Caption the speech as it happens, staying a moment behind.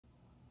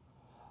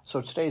So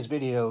today's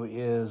video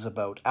is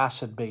about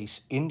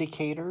acid-base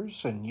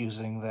indicators and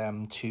using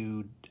them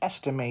to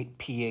estimate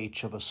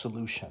pH of a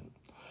solution.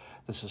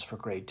 This is for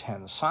grade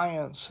 10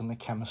 science and the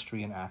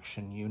chemistry in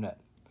action unit.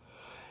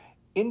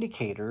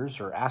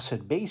 Indicators, or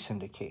acid-base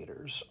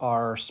indicators,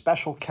 are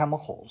special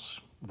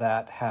chemicals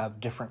that have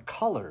different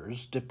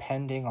colors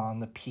depending on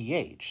the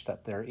pH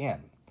that they're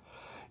in.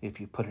 If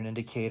you put an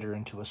indicator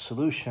into a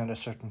solution at a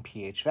certain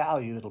pH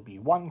value, it'll be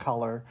one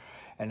color,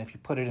 and if you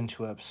put it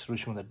into a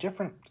solution with a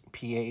different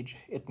pH,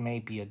 it may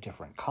be a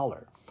different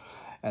color.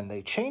 And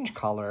they change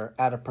color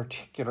at a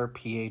particular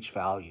pH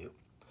value.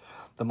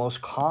 The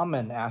most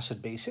common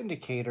acid-base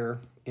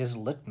indicator is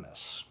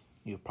litmus.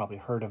 You've probably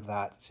heard of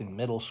that. It's in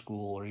middle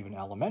school or even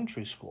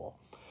elementary school.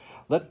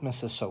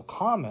 Litmus is so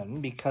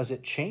common because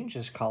it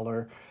changes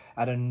color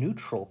at a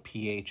neutral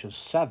pH of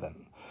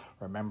 7.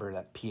 Remember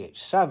that pH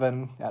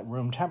 7 at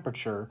room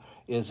temperature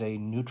is a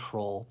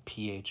neutral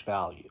pH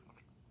value.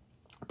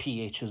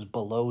 pHs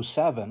below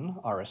 7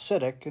 are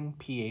acidic and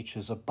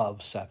pHs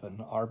above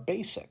 7 are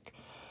basic.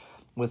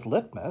 With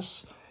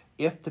litmus,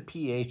 if the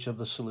pH of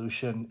the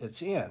solution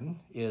it's in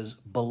is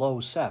below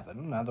 7,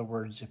 in other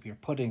words, if you're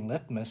putting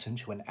litmus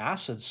into an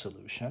acid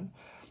solution,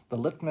 the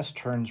litmus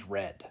turns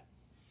red.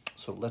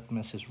 So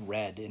litmus is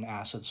red in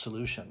acid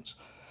solutions.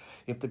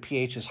 If the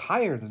pH is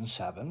higher than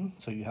 7,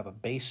 so you have a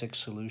basic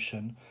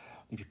solution,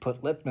 if you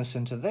put litmus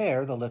into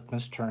there, the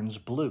litmus turns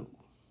blue.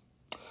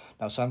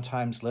 Now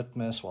sometimes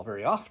litmus, well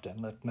very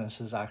often, litmus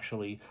is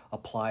actually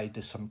applied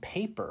to some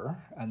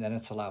paper and then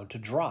it's allowed to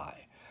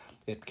dry.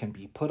 It can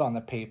be put on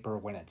the paper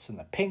when it's in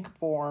the pink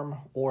form,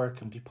 or it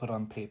can be put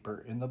on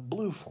paper in the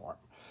blue form.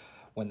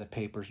 When the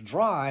paper's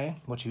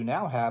dry, what you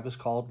now have is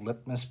called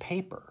litmus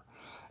paper.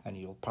 And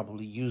you've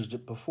probably used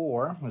it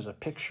before. There's a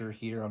picture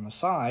here on the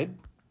side.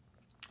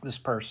 This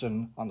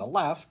person on the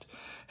left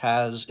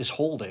is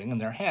holding in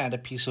their hand a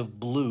piece of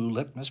blue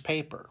litmus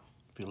paper.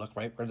 If you look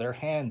right where their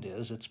hand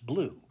is, it's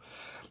blue.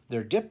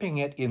 They're dipping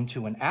it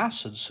into an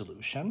acid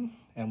solution,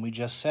 and we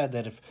just said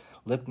that if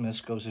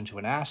litmus goes into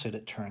an acid,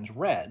 it turns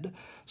red.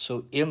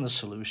 So in the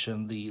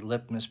solution, the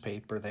litmus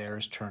paper there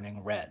is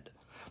turning red.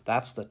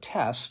 That's the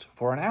test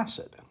for an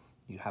acid.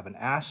 You have an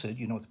acid,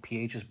 you know the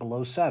pH is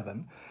below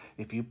 7.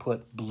 If you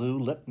put blue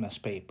litmus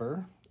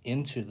paper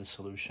into the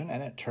solution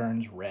and it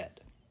turns red.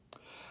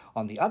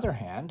 On the other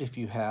hand, if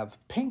you have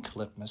pink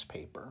litmus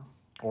paper,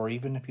 or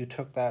even if you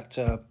took that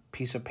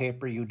piece of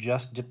paper you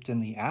just dipped in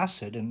the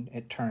acid and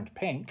it turned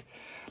pink,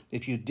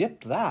 if you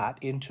dipped that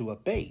into a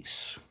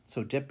base,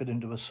 so dip it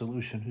into a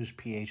solution whose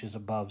pH is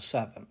above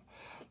 7,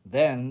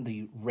 then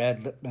the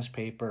red litmus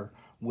paper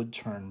would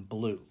turn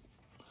blue.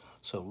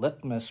 So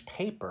litmus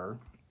paper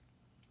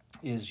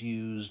is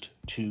used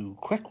to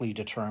quickly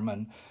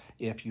determine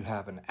if you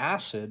have an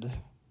acid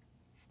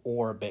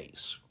or a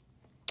base.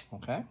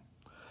 Okay?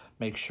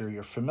 Make sure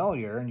you're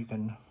familiar and you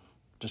can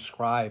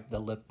describe the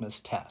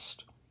litmus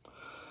test.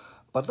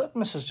 But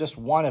litmus is just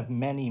one of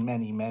many,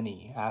 many,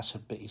 many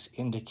acid-base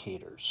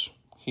indicators.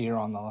 Here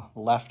on the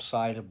left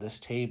side of this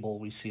table,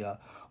 we see a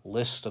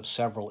list of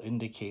several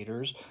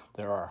indicators.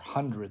 There are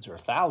hundreds or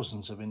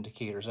thousands of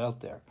indicators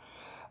out there.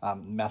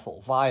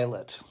 Methyl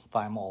violet,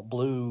 thymol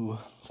blue,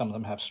 some of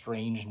them have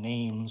strange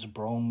names,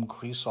 brome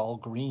cresol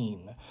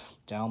green.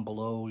 Down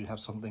below you have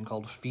something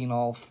called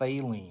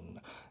phenolphthalein,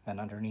 and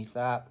underneath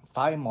that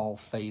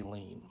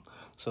thymolphthalein.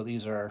 So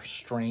these are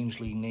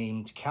strangely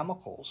named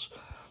chemicals.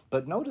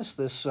 But notice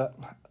this,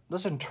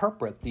 let's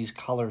interpret these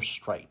color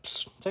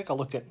stripes. Take a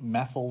look at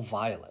methyl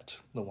violet,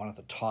 the one at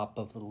the top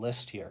of the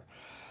list here.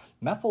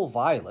 Methyl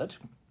violet,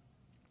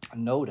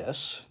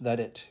 notice that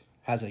it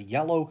has a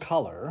yellow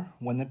color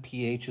when the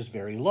pH is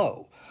very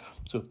low.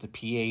 So if the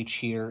pH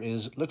here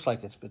looks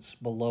like it's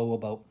below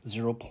about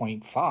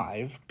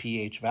 0.5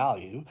 pH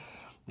value,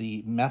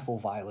 the methyl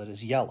violet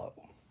is yellow.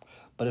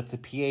 But if the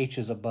pH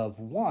is above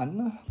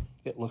 1,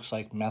 it looks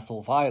like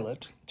methyl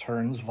violet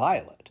turns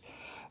violet.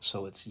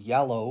 So it's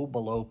yellow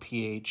below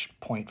pH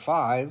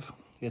 0.5.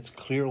 It's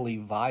clearly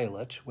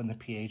violet when the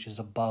pH is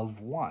above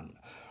 1.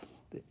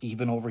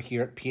 Even over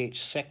here at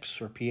pH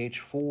 6 or pH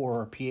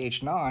 4 or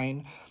pH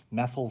 9,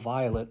 methyl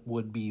violet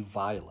would be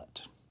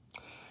violet.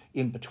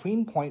 In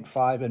between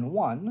 0.5 and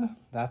 1,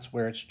 that's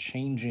where it's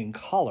changing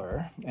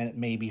color, and it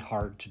may be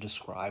hard to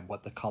describe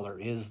what the color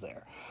is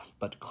there.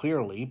 But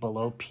clearly,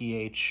 below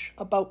pH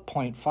about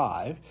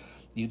 0.5,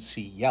 you'd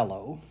see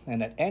yellow,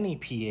 and at any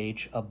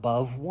pH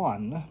above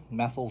 1,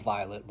 methyl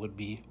violet would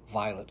be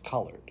violet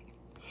colored.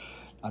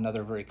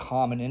 Another very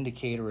common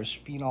indicator is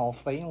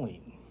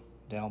phenolphthalein,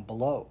 down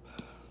below,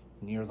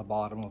 near the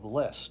bottom of the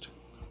list.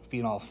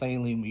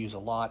 Phenolphthalein we use a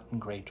lot in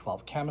grade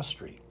 12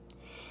 chemistry.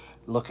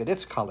 Look at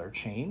its color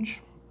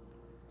change.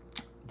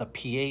 The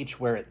pH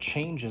where it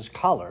changes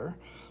color,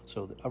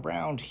 so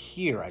around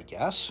here I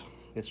guess,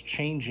 it's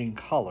changing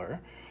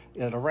color.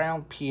 At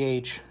around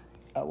pH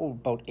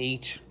about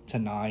 8 to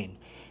 9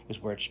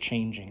 is where it's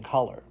changing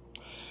color.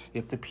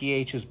 If the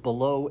pH is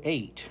below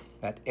 8,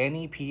 at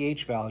any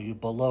pH value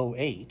below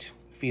 8,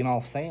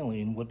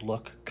 phenolphthalein would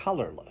look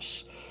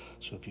colorless.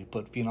 So if you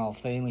put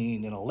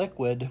phenolphthalein in a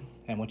liquid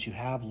and what you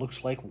have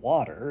looks like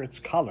water, it's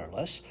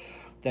colorless,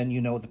 then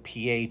you know the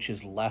pH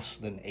is less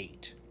than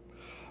 8.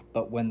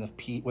 But when the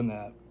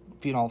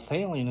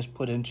phenolphthalein is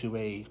put into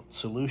a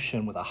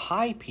solution with a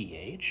high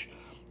pH,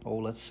 oh,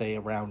 let's say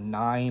around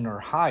 9 or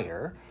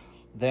higher,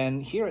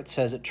 then here it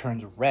says it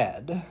turns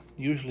red.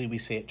 Usually we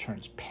say it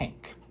turns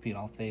pink.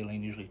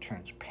 Phenolphthalein usually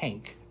turns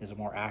pink is a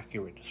more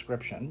accurate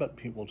description, but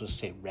people just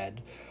say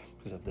red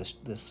because of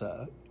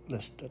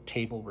this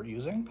table we're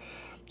using.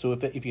 So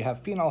if you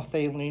have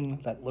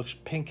phenolphthalein that looks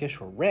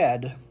pinkish or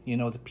red, you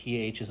know the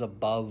pH is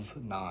above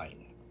 9.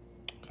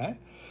 Okay?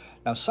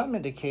 Now some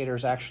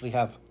indicators actually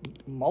have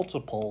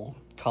multiple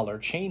color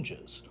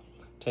changes.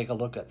 Take a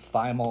look at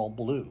thymol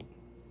blue,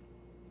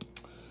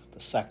 the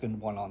second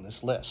one on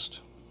this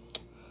list.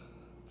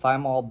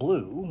 Thymol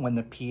blue, when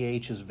the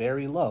pH is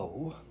very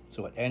low,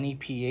 so at any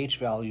pH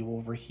value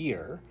over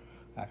here,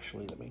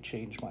 actually let me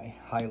change my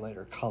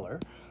highlighter color,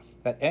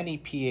 at any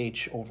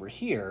pH over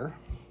here,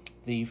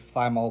 the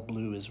thymol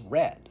blue is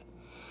red.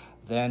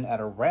 Then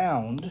at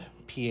around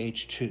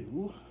pH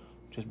 2,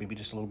 which is maybe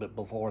just a little bit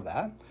before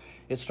that,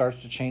 it starts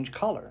to change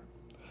color.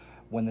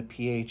 When the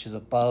pH is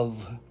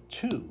above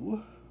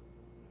 2,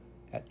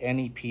 at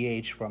any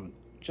pH from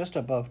just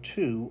above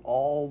 2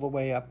 all the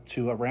way up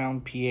to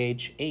around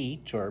pH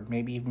 8 or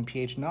maybe even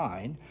pH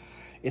 9,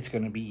 it's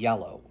going to be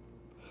yellow.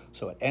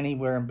 So at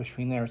anywhere in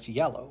between there, it's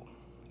yellow.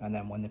 And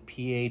then when the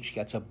pH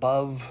gets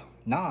above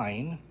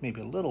 9,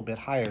 maybe a little bit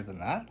higher than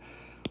that,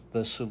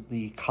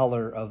 the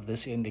color of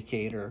this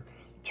indicator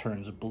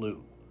turns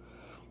blue.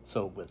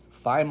 So with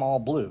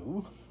thymol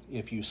blue,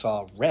 if you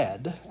saw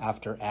red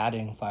after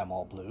adding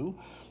thymol blue,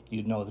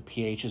 you'd know the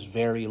pH is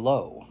very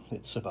low.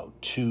 It's about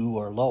 2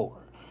 or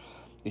lower.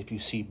 If you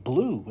see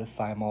blue with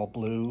thymol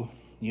blue,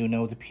 you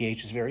know the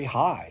pH is very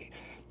high.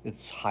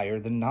 It's higher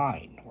than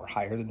 9 or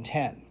higher than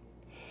 10.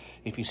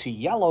 If you see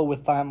yellow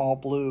with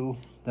thymol blue,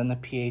 then the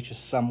pH is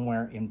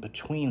somewhere in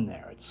between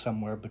there. It's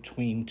somewhere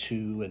between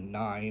 2 and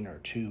 9 or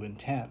 2 and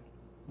 10.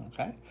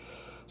 Okay?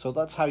 So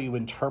that's how you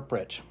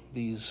interpret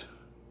these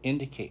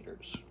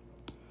indicators.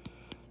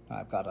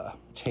 I've got a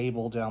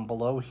table down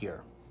below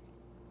here.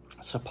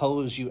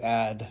 Suppose you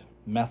add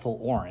methyl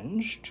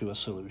orange to a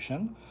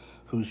solution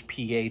whose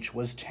pH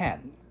was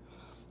 10.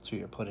 So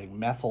you're putting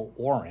methyl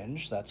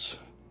orange, that's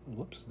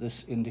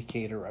this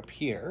indicator up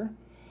here,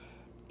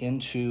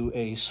 into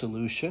a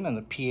solution, and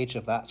the pH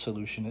of that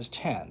solution is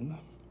 10.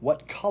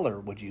 What color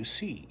would you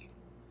see?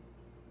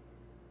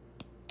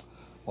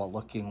 Well,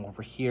 looking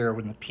over here,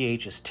 when the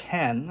pH is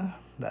 10,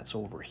 that's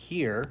over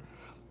here.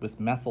 With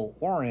methyl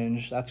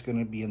orange, that's going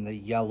to be in the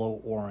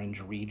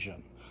yellow-orange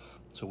region.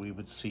 So we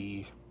would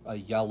see a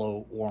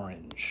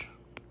yellow-orange.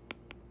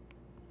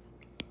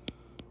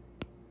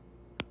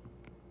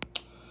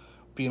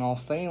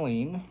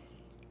 Phenolphthalein,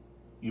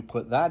 you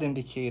put that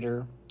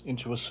indicator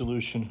into a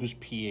solution whose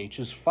pH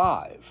is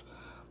 5.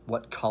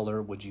 What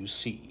color would you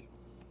see?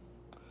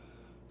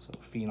 So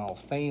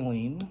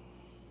phenolphthalein,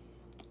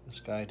 this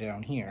guy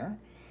down here,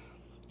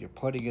 you're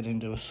putting it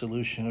into a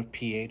solution of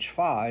pH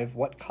 5.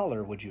 What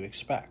color would you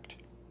expect?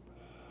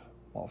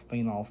 Well,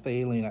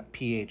 phenolphthalein at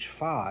pH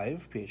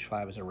 5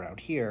 is around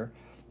here,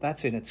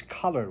 that's in its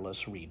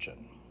colorless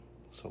region.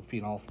 So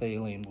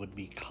phenolphthalein would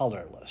be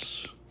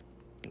colorless.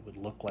 It would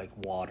look like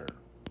water.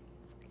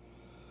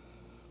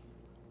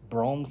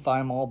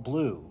 Bromethymol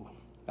blue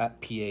at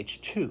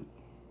pH 2.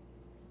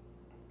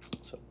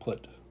 So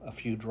put a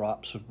few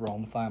drops of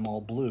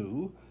bromethymol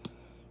blue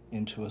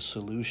into a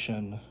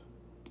solution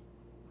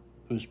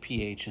whose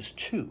pH is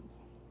 2.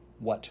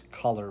 What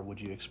color would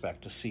you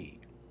expect to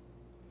see?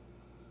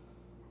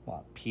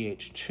 Well,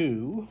 pH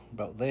 2,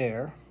 about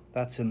there,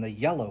 that's in the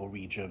yellow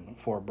region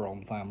for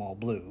bromethymol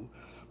blue,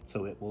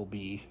 so it will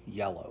be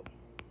yellow.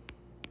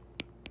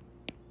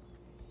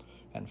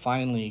 And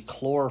finally,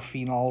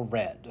 chlorophenol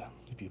red.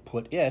 If you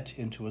put it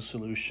into a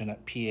solution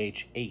at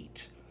pH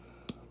 8,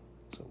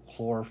 so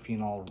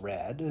chlorophenol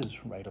red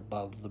is right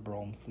above the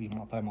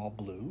bromethymol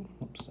blue.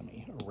 Oops, let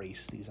me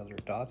erase these other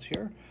dots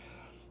here.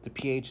 The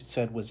pH it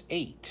said was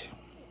 8.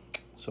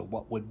 So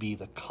what would be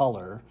the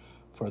color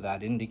for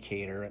that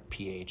indicator at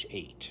pH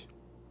 8?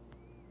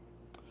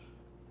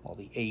 Well,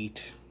 the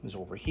 8 is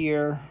over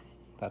here.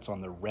 That's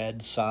on the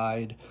red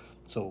side.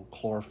 So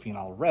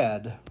chlorophenol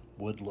red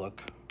would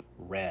look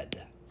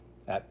red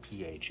at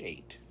pH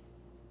 8.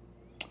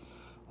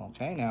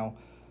 Okay, now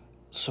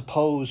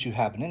suppose you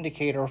have an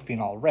indicator of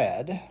phenol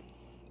red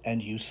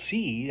and you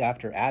see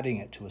after adding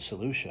it to a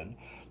solution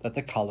that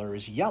the color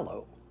is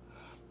yellow.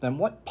 Then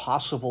what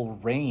possible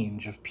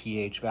range of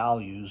pH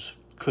values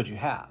could you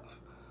have?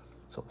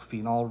 So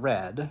phenol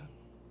red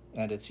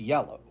and it's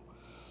yellow.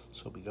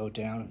 So we go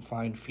down and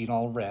find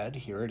phenol red,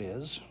 here it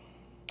is,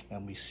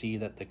 and we see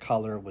that the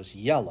color was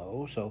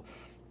yellow, so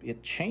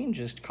it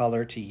changes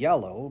color to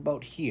yellow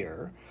about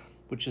here,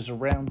 which is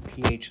around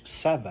pH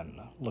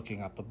 7,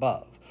 looking up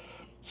above.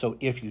 So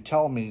if you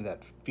tell me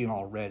that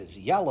phenol red is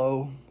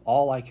yellow,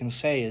 all I can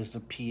say is the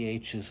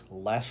pH is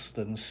less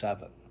than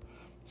 7.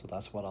 So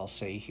that's what I'll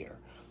say here.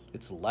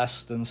 it's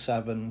less than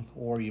 7,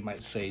 or you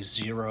might say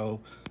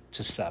 0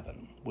 to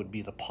 7 would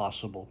be the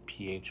possible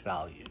pH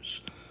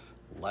values.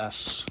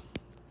 Less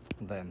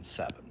than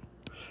 7.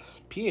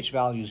 pH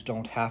values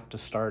don't have to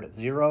start at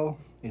 0.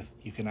 If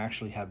you can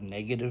actually have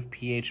negative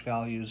pH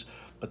values,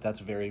 but that's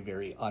very,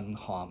 very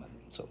uncommon.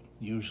 So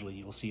usually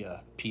you'll see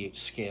a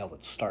pH scale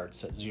that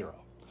starts at 0.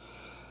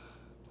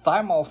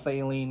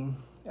 Thymolphthalein,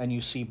 and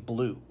you see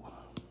blue.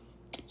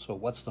 So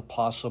what's the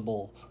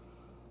possible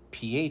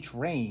pH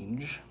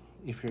range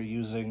if you're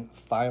using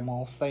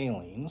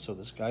thymolphthalein, so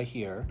this guy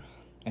here,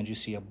 and you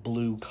see a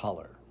blue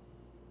color?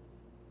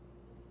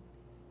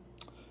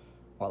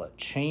 Well, it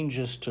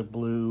changes to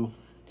blue,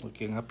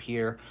 looking up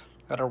here,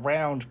 at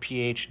around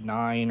pH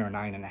 9 or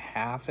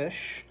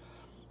 9.5-ish.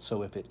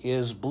 So if it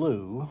is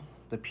blue,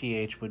 the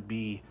pH would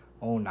be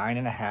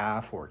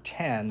 9.5 or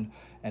 10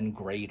 and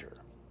greater.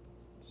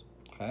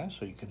 Okay,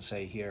 so you can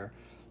say here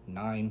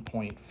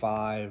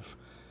 9.5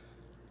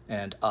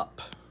 and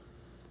up,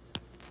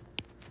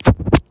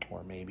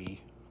 or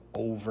maybe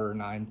over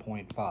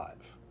 9.5.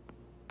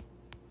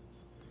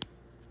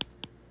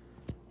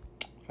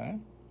 Okay,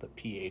 the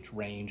pH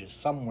range is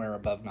somewhere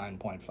above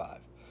 9.5.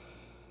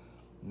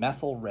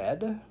 Methyl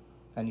red,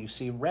 and you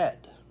see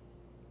red.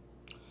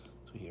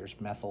 So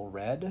here's methyl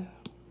red,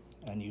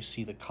 and you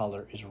see the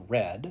color is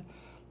red.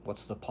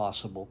 What's the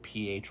possible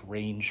pH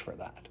range for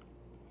that?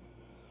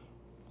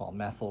 Well,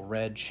 methyl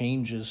red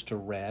changes to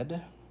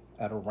red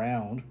at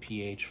around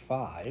pH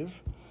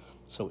 5.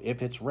 So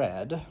if it's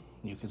red,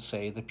 you could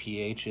say the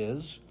pH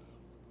is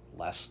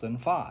less than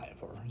 5,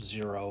 or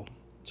 0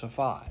 to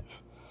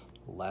 5.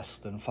 Less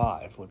than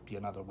 5 would be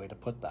another way to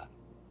put that.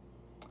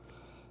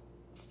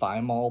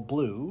 Thymol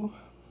blue,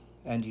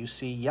 and you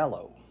see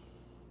yellow.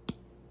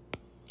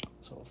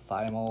 So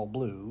thymol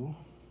blue,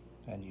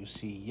 and you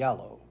see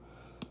yellow.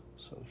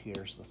 So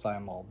here's the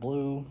thymol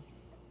blue,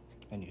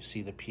 and you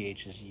see the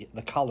pH is,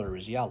 the color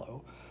is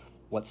yellow.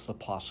 What's the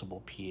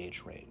possible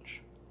pH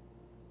range?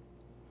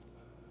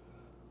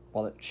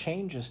 Well, it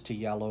changes to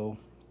yellow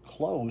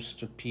close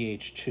to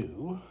pH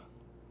 2,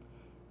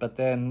 but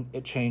then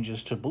it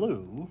changes to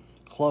blue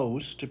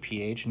close to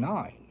pH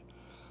 9.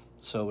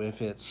 So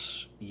if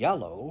it's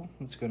yellow,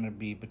 it's going to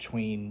be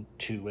between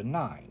 2 and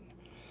 9.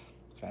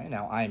 Okay,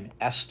 now I'm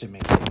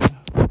estimating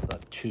the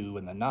 2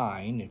 and the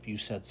 9. If you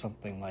said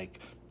something like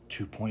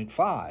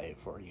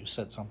 2.5, or you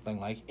said something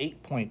like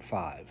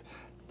 8.5,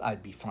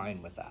 I'd be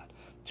fine with that.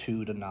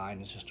 2 to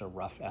 9 is just a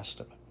rough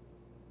estimate.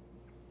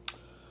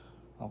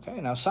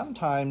 Okay, now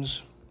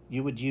sometimes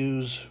you would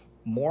use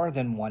more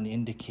than one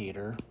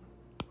indicator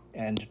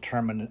and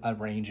determine a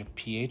range of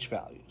pH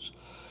values.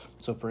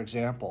 So for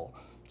example,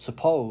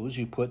 suppose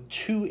you put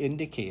 2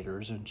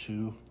 indicators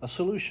into a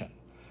solution.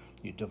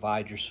 You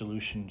divide your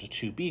solution into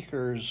 2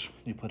 beakers,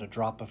 you put a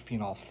drop of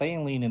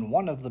phenolphthalein in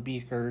one of the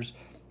beakers,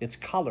 it's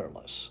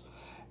colorless.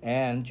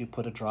 And you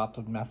put a drop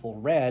of methyl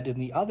red in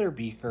the other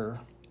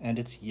beaker, and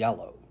it's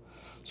yellow.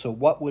 So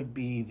what would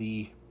be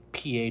the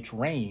pH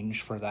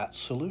range for that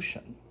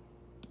solution?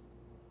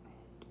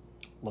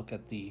 Look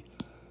at the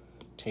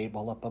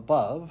table up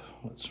above.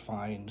 Let's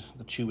find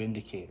the 2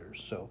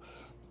 indicators. So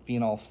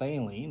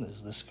phenolphthalein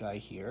is this guy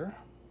here.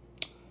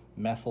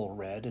 Methyl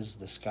red is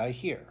this guy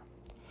here.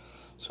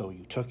 So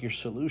you took your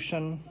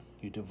solution,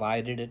 you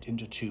divided it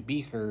into 2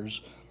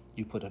 beakers,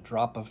 you put a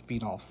drop of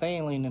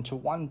phenolphthalein into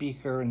one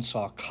beaker and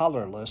saw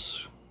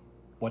colorless.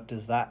 What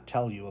does that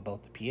tell you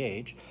about the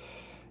pH?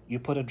 You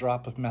put a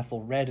drop of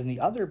methyl red in the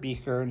other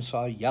beaker and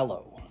saw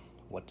yellow.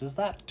 What does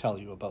that tell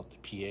you about the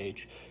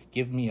pH?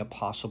 Give me a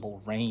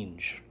possible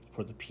range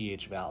for the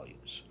pH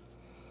values.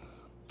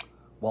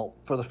 Well,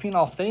 for the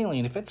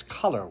phenolphthalein, if it's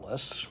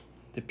colorless,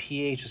 the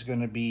pH is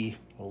going to be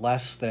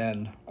less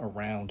than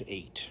around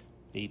 8,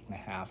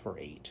 8.5 or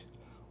 8.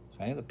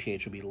 Okay, the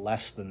pH would be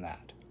less than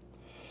that.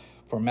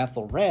 For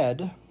methyl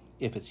red,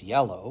 if it's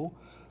yellow,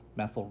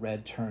 methyl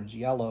red turns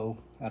yellow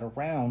at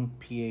around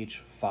pH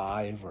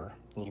 5 or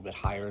a little bit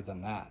higher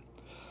than that.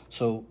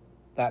 So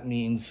that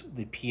means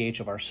the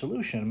pH of our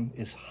solution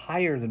is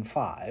higher than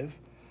 5,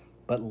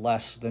 but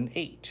less than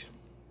 8.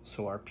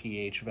 So our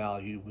pH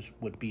value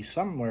would be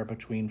somewhere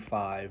between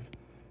 5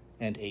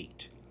 and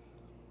 8.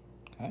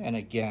 Okay? And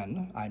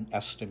again, I'm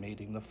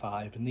estimating the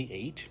 5 and the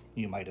 8.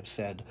 You might have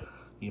said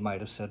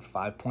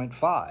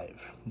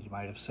 5.5. You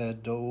might have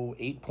said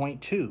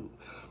 8.2.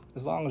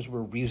 As long as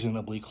we're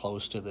reasonably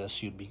close to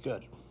this, you'd be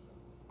good.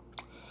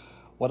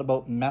 What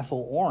about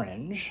methyl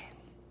orange?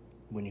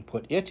 When you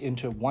put it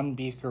into one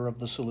beaker of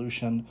the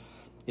solution,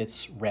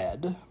 it's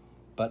red.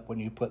 But when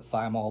you put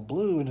thymol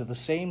blue into the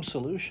same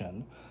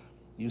solution,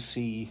 you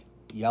see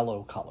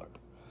yellow color.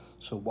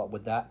 So what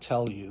would that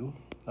tell you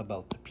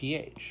about the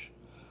pH?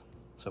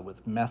 So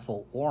with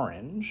methyl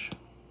orange,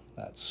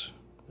 that's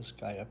this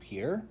guy up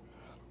here,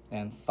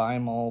 and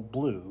thymol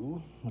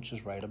blue, which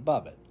is right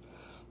above it.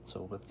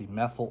 So with the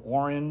methyl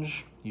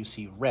orange, you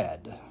see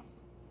red.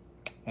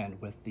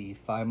 And with the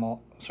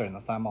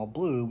thymol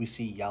blue, we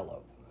see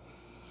yellow.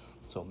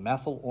 So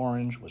methyl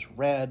orange was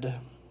red,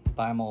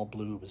 thymol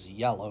blue was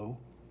yellow.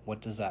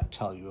 What does that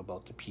tell you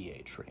about the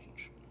pH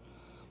range?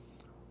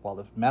 While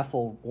if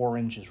methyl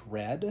orange is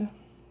red,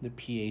 the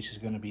pH is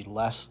going to be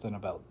less than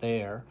about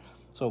there,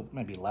 so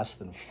maybe less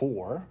than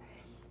 4.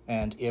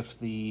 And if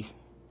the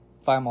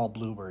thymol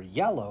blue were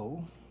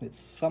yellow, it's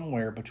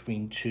somewhere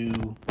between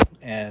 2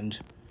 and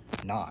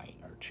 9,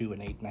 or 2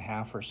 and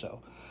 8.5 or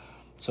so.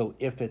 So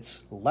if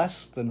it's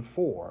less than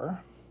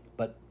 4,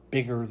 but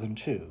bigger than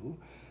 2,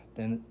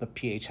 then the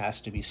pH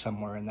has to be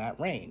somewhere in that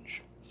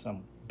range.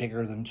 Some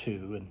bigger than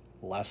 2 and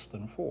less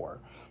than 4.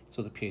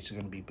 So the pH is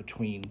going to be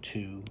between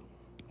 2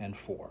 and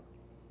 4.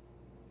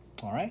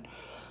 All right,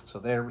 so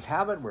there we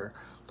have it. We're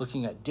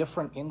looking at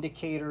different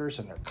indicators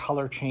and their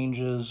color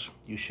changes.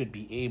 You should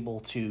be able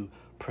to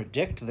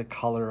predict the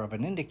color of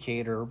an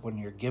indicator when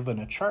you're given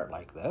a chart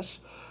like this,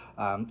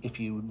 if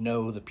you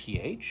know the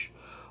pH,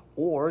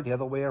 or the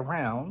other way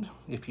around,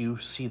 if you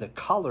see the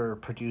color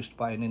produced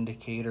by an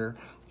indicator,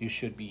 you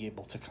should be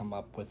able to come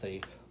up with a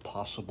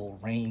possible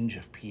range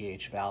of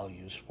pH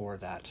values for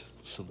that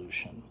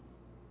solution.